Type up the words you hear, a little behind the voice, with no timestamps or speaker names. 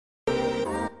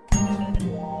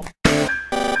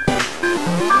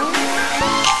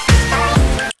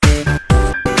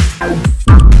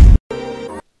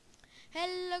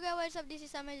this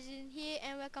is Amazon here,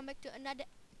 and welcome back to another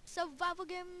survival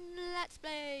game Let's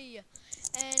Play.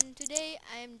 And today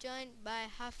I am joined by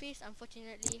Hafiz.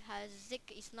 Unfortunately,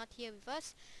 Hazik is not here with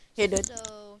us. Hey dude,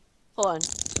 So hold on.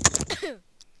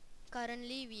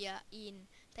 currently we are in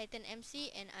Titan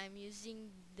MC, and I'm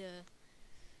using the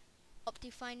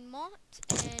Optifine mod.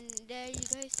 And there you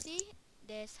guys see,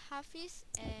 there's Hafiz,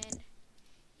 and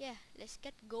yeah, let's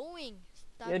get going.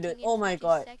 Yo dude, Starting in oh my 50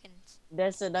 god. seconds.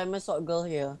 There's a diamond sword girl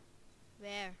here.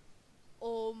 Where?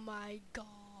 Oh my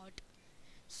god.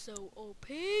 So OP.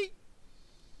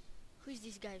 Who is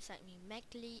this guy beside me?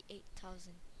 Mackley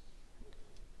 8000.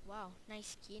 Wow,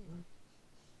 nice skin.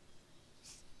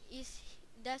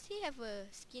 Does he have a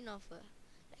skin of a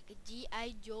like a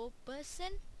GI Joe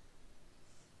person?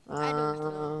 I don't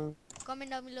know. Um, Comment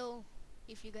down below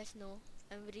if you guys know.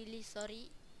 I'm really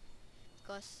sorry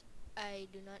because I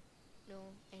do not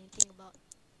know anything about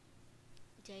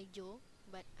GI Joe,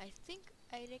 but I think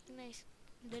I recognize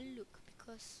the look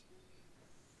because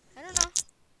I don't know.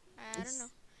 I don't know.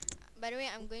 it's, By the way,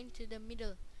 I'm going to the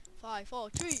middle. 5, 4,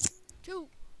 3, 2,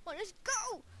 1. Let's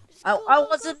go! Let's I, go, I go, go,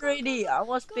 wasn't go, go, ready. go, I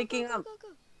was go, go, picking go, up. go, go,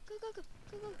 go, go,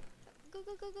 go, go, go,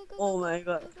 go, go, go, go, go, Oh go, my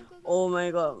god. go, go, go, go, Oh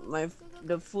my go, god. go, go, go, go.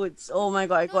 The foods. Oh my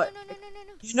god. I No, no, got. no, no, no, no,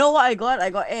 no. You know what I got? I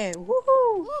got air.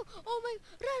 Woohoo! Oh, oh my!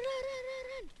 Run, run, run, run,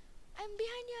 run! I'm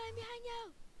behind you. I'm behind you.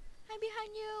 I'm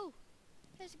behind you.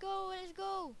 Let's go. Let's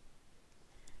go.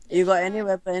 You Just got any run.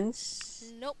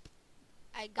 weapons? Nope.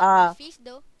 I got my Ah, fist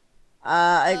though.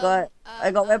 I got.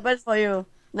 I got weapons for you.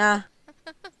 Okay. Nah,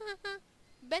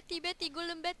 Betty,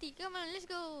 Golden Betty, come on, let's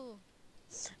go.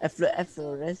 Let's F go, let's F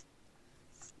go. rest.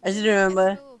 I still Golden remember.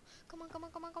 Afro. Come on, come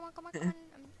on, come on, come on, come on, come on.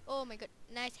 Oh my god,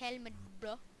 nice helmet,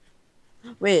 bro.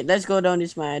 Wait, let's go down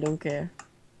this mine. I don't care.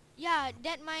 Yeah,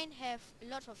 that mine have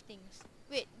lots of things.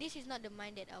 Wait, this is not the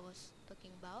mine that I was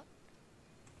talking about.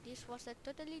 This was a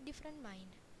totally different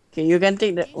mine. Okay, you can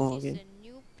take the. This Oh, is okay. a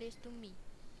new place to me.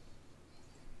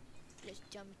 Let's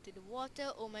jump into the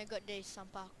water. Oh my god, there is some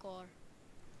parkour.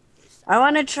 There's some I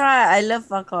wanna parkour. try. I love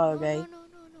parkour, No, guys. no, no,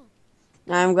 no, no.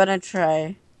 I'm No. gonna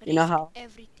try. You know Risk how?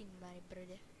 everything, my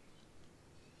brother.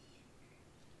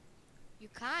 You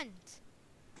can't.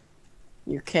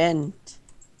 You can't.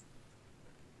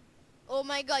 Oh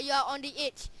my god, you are on the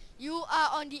edge. You are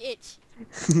on the edge.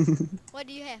 What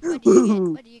do you have? What do you get?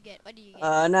 What do you get? What do you get?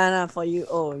 Nah, for you.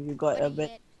 Oh, you got What do a you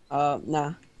bit. get?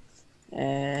 Nah.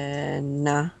 And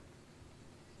nah.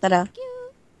 Thank Tada.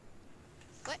 you.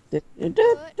 What? Du- du-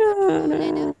 du- What? Oh,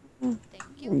 leather. du-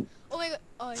 Thank you. Oh my god.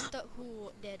 Oh, I thought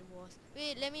who that was.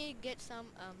 Wait, let me get some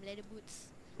leather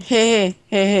boots. Hey.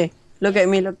 Look Yeah. at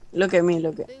me. Look at me.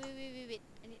 Look at. Wait.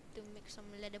 I need to make some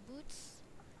leather boots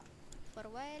for a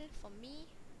while for me.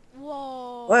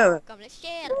 Whoa! Wait. Come, let's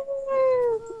share.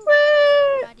 Woohoo!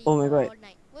 Oh Party my god. all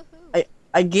night. Woohoo!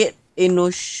 I get a no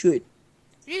shoot.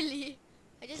 Really?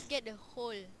 I just get the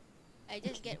whole. I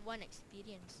just get one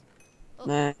experience. Oh,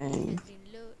 this has Nice. been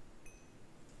low.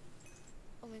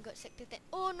 Oh my god, sector 10.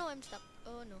 Oh no, I'm stuck.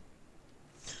 Oh no.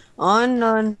 Am I Oh stuck?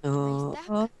 no Am I no.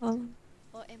 stuck?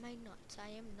 Or am I not? I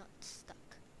am not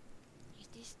stuck. Is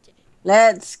this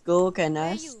Let's go,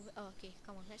 where are Canas. you? Oh, okay,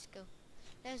 come on, let's go.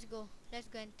 Let's go. Let's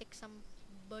go and take some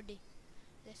body.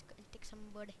 Let's go and take some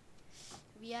body.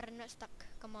 We are not stuck.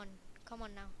 Come on. Come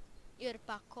on now. You're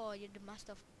parkour. You're the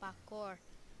master of parkour.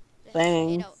 Let's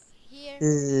head out Thanks. here.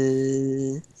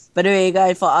 By the way,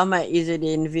 guys, for all my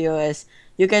Izudin viewers,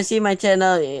 you can see my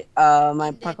channel,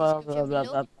 my In the parkour, blah description blah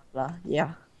below. blah blah blah.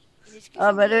 Yeah. In the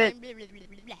description By the below way, and blah blah blah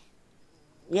blah blah.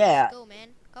 Let's yeah. go,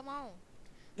 man. Come on.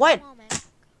 Come What? on, man.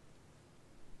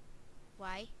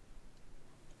 Why?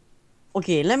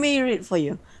 Okay, let me read for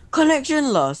you.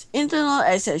 Connection loss, internal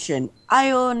exception,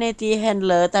 IO-NETI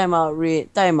handler timeout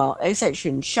read timeout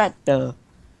exception shutter,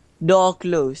 door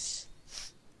close.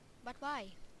 But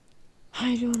why?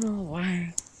 I don't know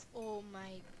why. Oh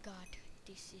my god.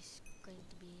 This is going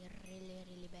to be really,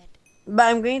 really bad. But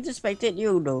I'm going to spectate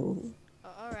you though.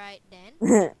 Oh, alright then.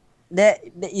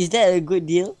 Is that a good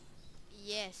deal?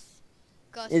 Yes.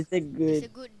 Cause It's a it's good. a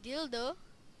good deal though.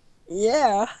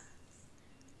 Yeah.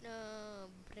 No,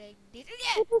 break this.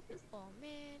 Yeah. Oh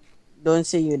man. Don't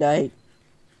say you died.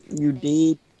 I'm not You dying.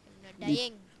 did. I'm not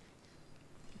dying.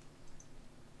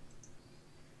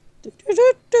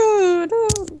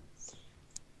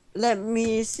 Let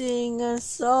me sing a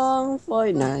song for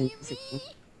you. Nah, Me,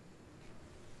 me.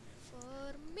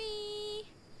 For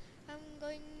me. I'm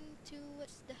going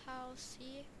towards the house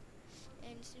here.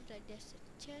 And it seems like there's a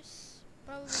chest.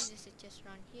 Probably there's a chest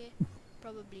around here.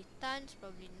 Probably tons,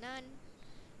 probably none.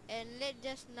 And let's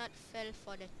just not fall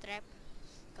for the trap.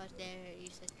 Because there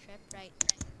is a trap right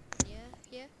near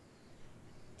here.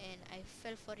 and I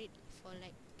fell for it for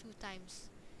like 2 times,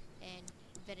 and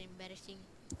very embarrassing.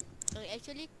 I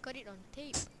actually caught it on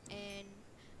tape, and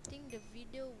I think the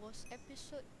video was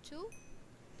episode 2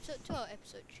 or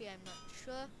episode 3, I'm not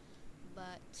sure.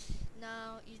 But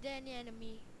now, is there any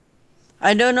enemy?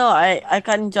 I don't know. I Enemy.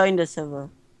 can't join the server.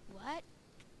 What?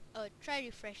 Oh, try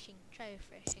refreshing. Try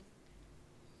refreshing.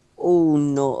 Oh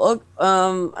no.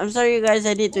 Oh, I'm sorry, you guys.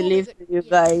 I need to Oh my leave god. you Yes.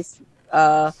 guys.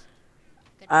 Yes.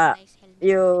 Got a Uh, nice helmet.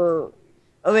 you.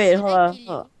 Oh wait, Should I kill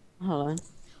you? hold on.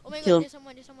 Oh my god, Kill. there's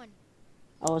someone. There's someone.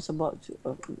 I was about to.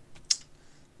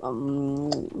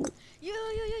 Um, Yo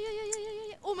yo yo yo yo yo yo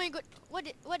yo. Oh my god.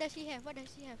 What does he have? What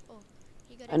does he have? Oh,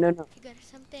 he got I it. don't know. He got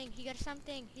something. He got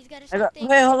something. He's got I got. something.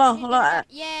 Wait, hold on, He's hold got a on. gun.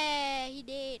 Yeah, he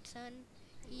did, son.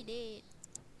 He did.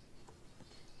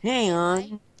 Hang And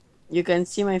why? on. You can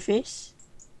see my face.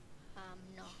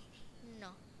 No,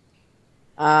 no.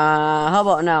 I How cannot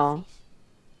about see your now? face.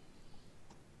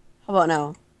 How about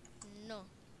now? No,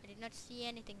 I did not see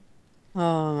anything.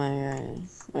 Oh my god.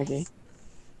 Okay. Nice.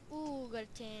 Ooh,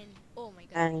 got 10. Oh my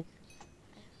god. And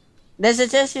there's a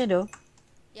chest here though.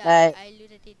 Yeah, Like I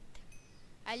looted it.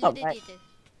 I top looted right. it.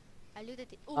 I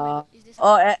looted it. Oh my Uh god, is there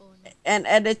oh, someone? Oh no. and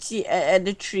at the tree, at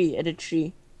the tree, at the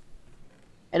tree,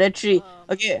 at the tree. Um,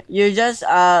 Okay, you just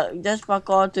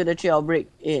parkour to the tree or break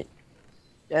it.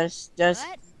 Just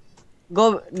what?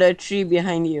 go the tree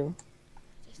behind you.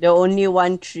 Just The only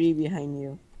one tree behind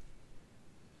you.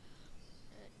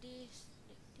 this.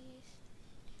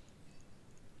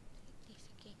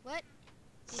 Okay. What?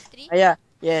 These three? Yeah.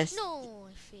 Yes. No,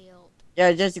 I failed.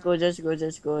 Yeah. Just Just go. now. Just go.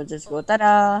 Just go. Just Oh, go.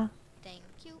 Ta-da! thank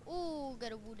you. Oh,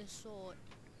 got a wooden sword.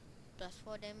 Plus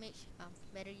 4 damage.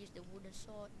 Better use the wooden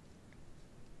sword.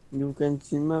 You can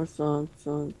see my son,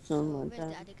 So, my where's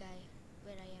the time. other guy?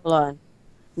 Where I am? Hold on.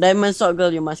 Diamond Sword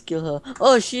Girl, you must kill her.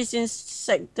 Oh, she's in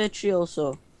Sector 3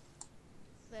 also.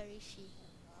 Where is she?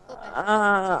 Oh, I found a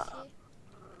Uh, chest here.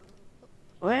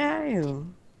 Oh, where are what's it?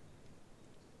 you?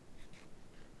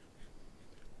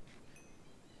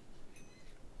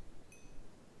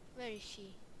 Where is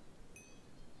she?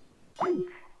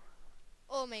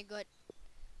 Oh my god.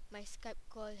 My Skype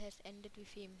call has ended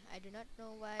with him. I do not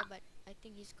know why, but I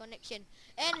think his connection.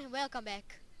 And welcome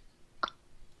back.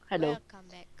 Hello. Welcome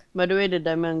back. By the way, the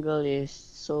Diamond Girl is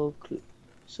so,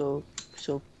 so.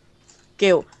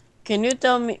 Okay, can you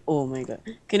tell me? Oh my god.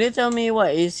 Can you tell me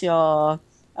what is your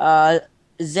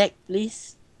Zack,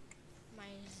 please?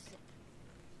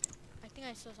 I think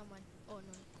I saw someone. Oh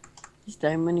no. This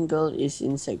Diamond Girl is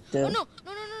in Oh Sector, no!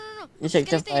 No no no no no! in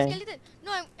Sector Skeleton! 5. Skeleton!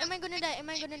 No! Am I gonna die? Am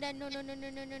I gonna die? No no no no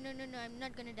no no no no no! I'm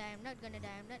not gonna die. I'm not gonna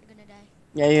die. I'm not gonna die.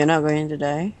 Yeah, you're not going to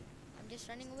die. I'm just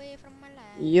running away from my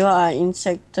You life. are in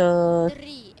Sector.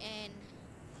 3 and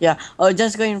Yeah. Oh,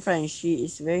 just go in front. She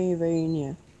is very, very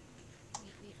near.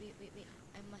 wait.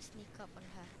 I must sneak up on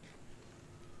her.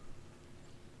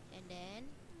 And then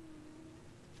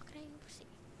crying pussy.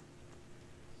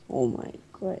 Oh my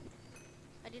god.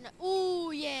 I did not.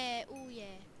 Ooh yeah! Ooh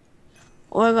yeah!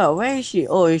 Oh my god, where is she?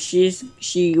 Oh,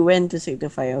 she went to Sector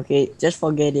 5. Okay, just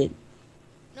forget it.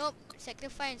 Nope. Sector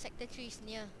 5 and Sector 3 is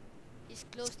near. It's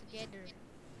close together.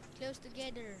 Close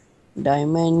together.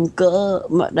 Diamond girl,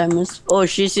 diamonds. Oh,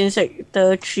 she's in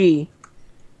Sector 3.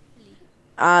 Really?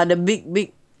 The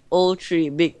big old tree,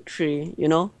 big tree. You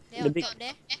know They're the on big. top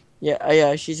there. Yeah,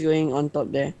 yeah. She's going on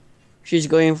top there. She's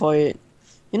going for it.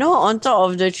 You know, on top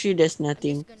of the tree, there's I'm just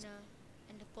nothing. gonna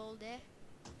and the pole there.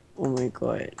 Oh my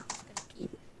god. Just gonna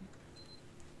keep.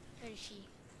 Where is she?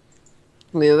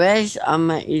 Wait, where's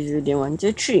Ahmad Izzuddin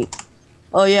 123?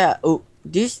 Oh yeah. Oh,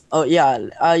 this. Oh yeah.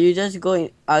 You just go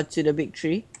in, to the big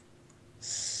tree.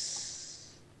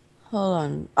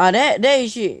 Hold on. There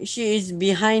is she. She is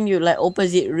behind you, like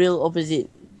opposite, real opposite.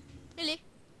 Really?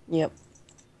 Yep.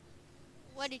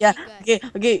 What did Yeah. she got?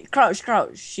 Okay. Crouch.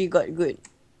 She got good.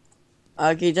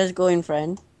 Okay, just go in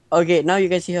front. Okay, now you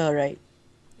can see her, right?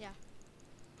 Yeah.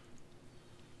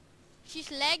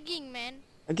 She's lagging, man.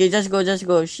 Okay, just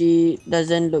go. She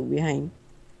doesn't look behind,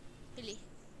 Really?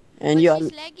 and But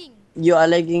she's lagging. you are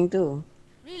lagging too.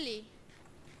 Really?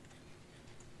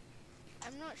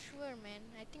 I'm not sure, man.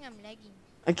 I think I'm lagging.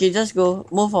 Okay, just go.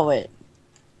 Move forward.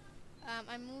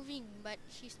 I'm moving, but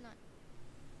she's not.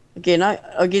 Okay, now.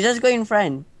 Okay, just go in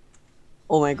front.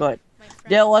 Oh my god. My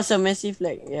friend. There was a massive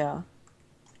lag. Yeah.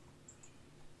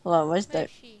 Hold on. What's Where that? is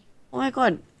she? Oh my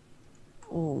god.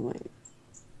 Oh my.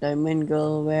 Diamond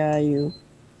girl, where are you?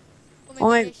 Oh my Oh god,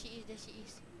 my. there she is. There she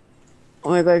is. Oh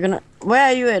my god. Where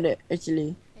are you at?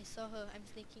 Actually. I saw her. I'm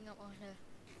sneaking up on her.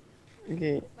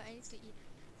 Okay. But I need to eat.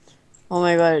 Oh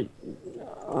my god.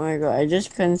 Oh my god. I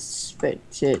just can't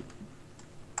spectate.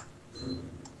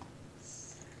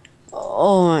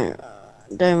 Oh my.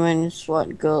 Diamond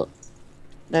SWAT girl.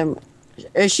 Diamond.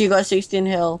 She got 16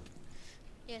 health.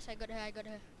 Yes, I got her. I got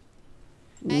her.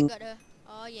 I Mm, got her.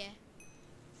 Oh yeah.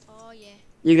 Oh yeah.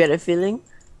 you get a feeling?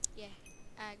 Yeah.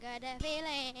 I got a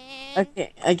feeling.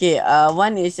 Okay, okay.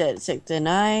 One is at sector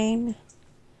 9,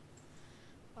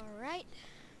 All right.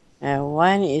 and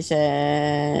one is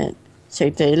at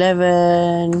sector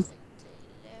 11.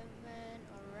 Sector 11.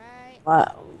 All right.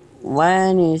 Uh,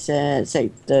 One is at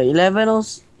sector 11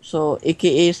 also. So,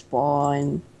 aka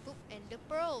spawn. Oop, and the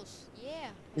pearls.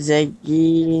 Yeah.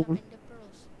 I got Zaggy. some ender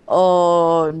pearls. I'm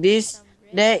Oh, going to get this. some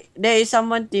bread. There is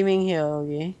someone teaming here,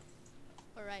 okay?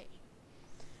 All right.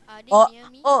 Are they Oh, near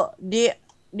me? oh, they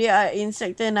are in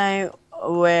sector 9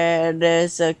 where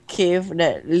there's a cave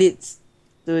that leads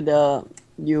to the,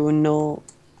 you know,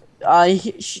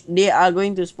 they are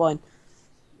going to spawn.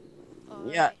 All Yeah,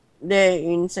 right. they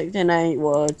in sector 9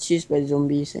 were chased by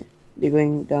zombies. They're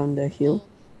going down the hill, Oh,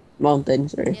 mountain,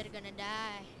 sorry. they're gonna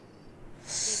die.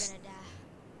 They're gonna die.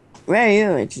 Where are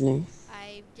you actually?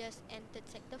 I've just entered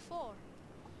sector 4.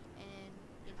 And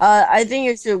inside I here. think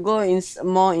you should go in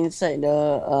more inside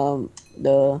the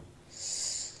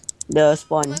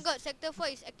the Oh my spawn. god, sector 4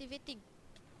 is activating.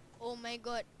 Oh my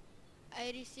god.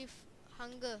 I receive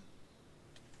hunger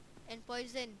and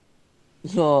poison.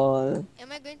 So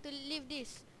Am I going to leave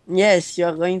this? yes,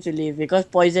 you're going to leave because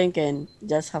poison can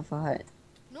just have a heart.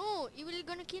 No, it will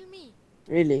gonna kill me.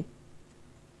 Really,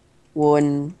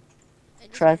 won't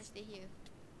I'm just gonna trust. stay here.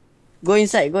 Go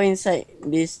inside. Go inside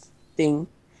this thing.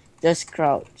 Just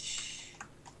crouch.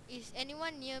 Is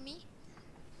anyone near me?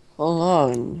 Hold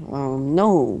on.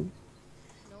 No.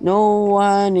 No. No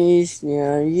one is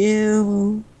near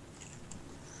you.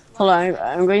 Hold on.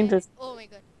 I'm going to. Oh my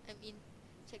god, I'm in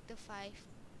sector 5.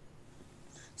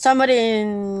 Somebody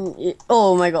in.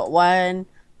 Oh my god. One,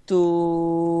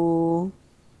 two.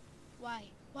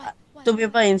 Why? Why? Why? Two Why?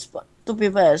 people in spawn. Two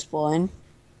people at spawn.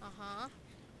 Uh-huh.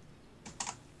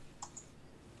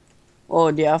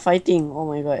 Oh, they are fighting. Oh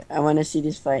my god. I wanna see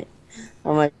this fight.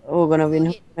 Oh my. Alright. Who gonna Go win?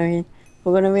 Who ahead. gonna win?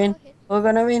 Who gonna Go win? ahead. Who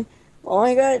gonna win? Oh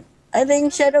my god. I Who's think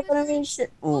gonna win? Shadow Who's gonna gonna win. win?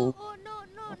 Shit. Oh, Oh. oh, no,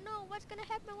 no, no. What's gonna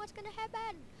happen? What's gonna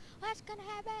happen? What's gonna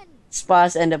happen?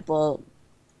 Spas and the pearl.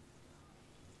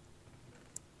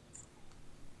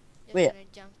 Just Wait. gonna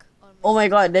junk all my Oh my stuff.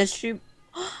 god. There's three.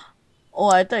 Oh,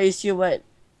 I thought it's you, but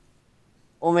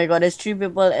oh my god, there's three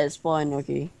people at spawn.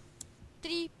 Okay.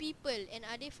 3 people. And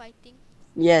are they fighting?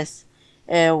 Yes.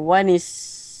 And one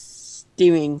is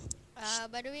teaming.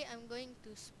 By the way, I'm going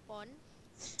to spawn.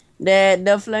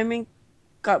 The flaming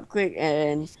cupcake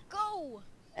Let's go!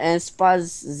 and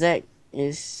Spaz Zack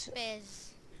is,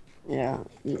 Spaz. yeah.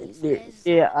 I think it's They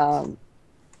Spazat.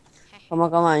 come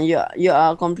on. You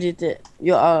are completed.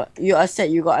 You are set.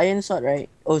 You got iron sword, right?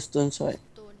 Oh, stone sword.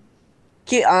 Stone.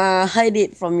 Keep hide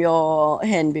it from your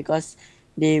hand because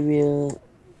they will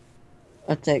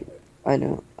attack. I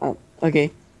know.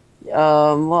 Okay.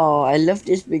 Wow, I love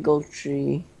this big old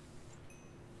tree.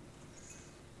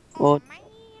 Oh Oh, man.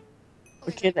 Oh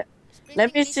my okay. god.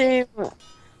 Let Sprinting me glitches. see.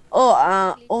 Oh,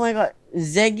 Sprinting oh my glitches. God,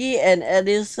 Zaggy and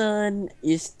Edison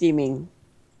is teaming.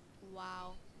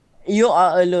 Wow. You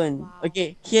are alone. Wow.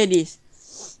 Okay, hear this.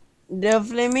 The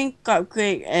Flaming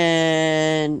Cupcake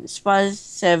and Spas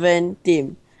 7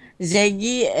 team.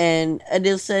 Zaggy and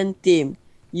Edison team.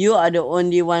 You are the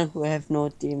only one who have no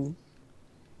team.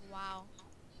 Wow.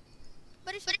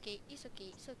 But it's okay. It's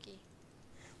okay. It's okay.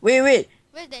 Wait.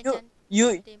 Where's the You enchant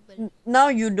you table? now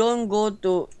you don't go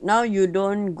to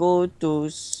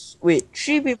wait,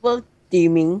 three Spawn. people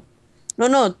teaming.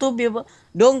 No, two people.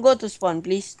 Don't go to spawn,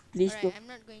 please. Please Alright, do. I'm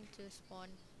not going to spawn.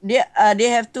 They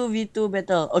have 2v2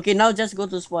 battle. Okay, now just go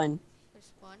to spawn.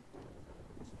 Spawn.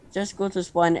 Just go to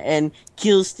spawn and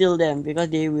kill steal them because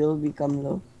they will become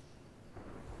low.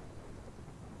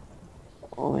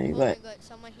 Oh my Oh god. my god,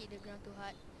 someone hit the ground too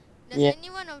hard. Does Yeah. any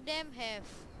one of them have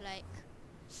like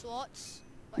swords?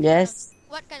 Yes.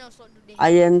 What kind of sword do they have?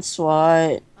 Iron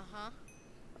sword. Uh-huh.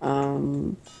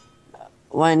 Um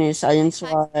one is iron My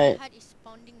sword. heart is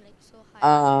pounding like so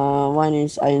high. One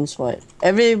is iron sword.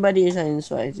 Everybody is iron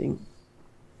sword, I think.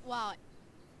 Wow,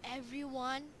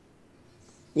 everyone.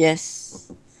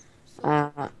 Yes. So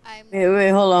Uh I'm wait,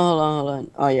 hold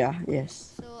on. Oh yeah,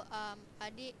 yes. so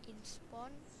are they in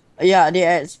spawn? Yeah, they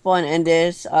at spawn and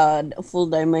there's full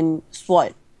diamond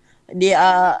sword. They are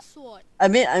Diamond sword. I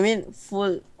mean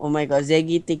full. Oh my god,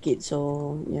 Zaggy take it.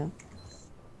 So yeah,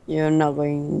 you're not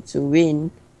going to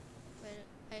win. Well,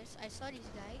 I saw this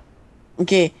guy.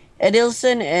 Okay,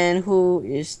 Edelson and who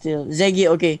is still Zaggy?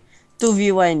 Okay,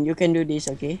 2v1. You can do this.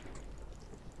 Okay,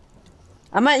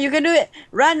 Ahmad, you can do it.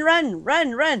 Run.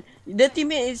 The Where?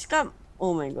 teammate is come.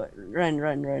 Oh my god. Run,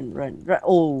 run, run, run, run.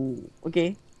 Oh,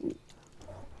 okay.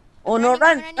 I'm Oh no, running, I'm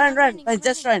run, running, run, I'm run. running, I'm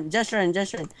Just running. run, just run,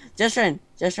 just run, just run,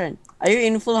 just run. Are you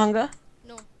in full hunger?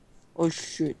 No, Oh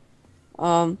shoot.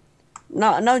 Um,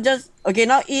 now just okay.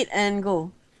 Now eat and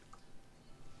go.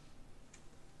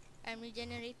 I'm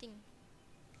regenerating.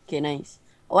 Okay, nice.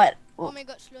 What? Oh Oh, my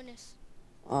god, slowness.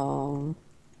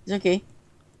 it's okay.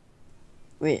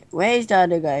 Wait, where is the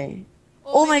other guy?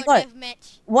 Oh Oh my my god, god,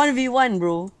 deathmatch. 1v1,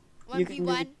 bro. You can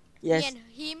do it. 1v1. Me Yes, and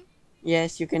him,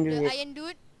 yes, you can do the it. iron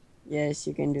dude. Yes,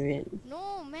 you can do it.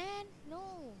 No, man,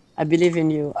 no. I believe in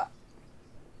you.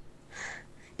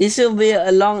 This will be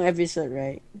a Bye. long episode,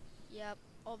 right? Yep,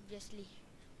 obviously.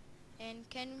 And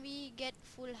can we get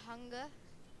full hunger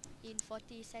in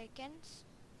 40 seconds?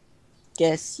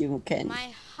 Yes, you can. My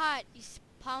heart is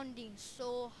pounding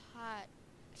so hard,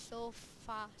 so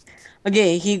fast.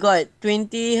 Okay, he got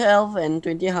 20 health and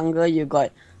 20 hunger. You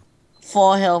got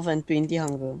 4 health and 20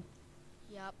 hunger.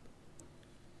 Yup,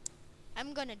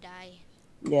 I'm gonna die,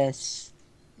 Yes.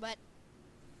 but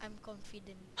I'm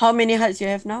confident. How many hearts you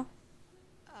have now?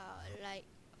 Like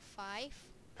 5.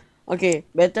 Okay,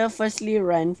 better firstly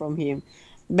run from him.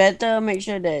 Better make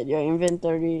sure that your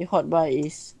inventory hotbar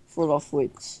is full of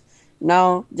foods.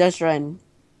 Now just run.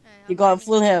 He I'm got running,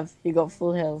 full health. He I'm got running,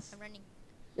 full health. I'm running.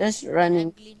 Just And I'm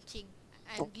running. glitching.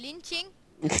 I'm glitching.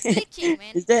 I'm glitching,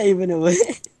 man. Is that even a word?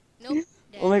 Nope,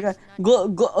 Oh that my is god. not.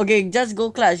 Go. Okay, just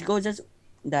go clutch. Go just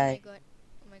Oh my die. god.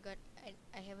 Oh my god.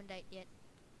 I haven't died yet.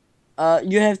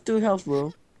 You have 2 health,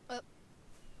 bro. Oh,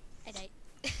 I died.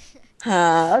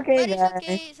 Okay, But it's guys.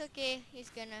 okay. It's okay. It's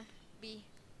gonna be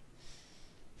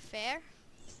fair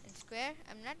and square.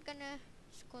 I'm not gonna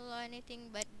school or anything,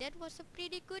 but that was a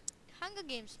pretty good Hunger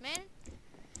Games, man.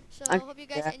 So Okay, hope you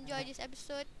guys guys. enjoy this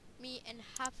episode, me and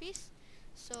Hafiz.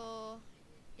 So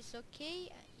it's okay,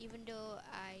 even though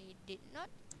I did not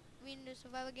win the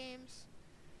survival games.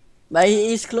 But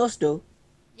he Uh, is close though.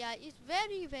 yeah, it's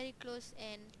very very close,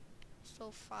 and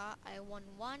so far I won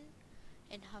one,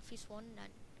 and Hafiz won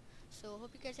none. So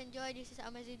hope you guys enjoy. This is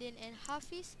Amazidin and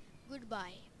Hafiz.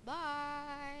 Goodbye.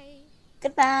 Bye.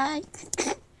 Goodbye.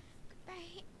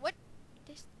 Goodbye. What?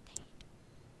 This date.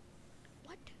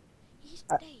 What? He's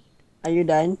Are dead. are you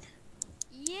done?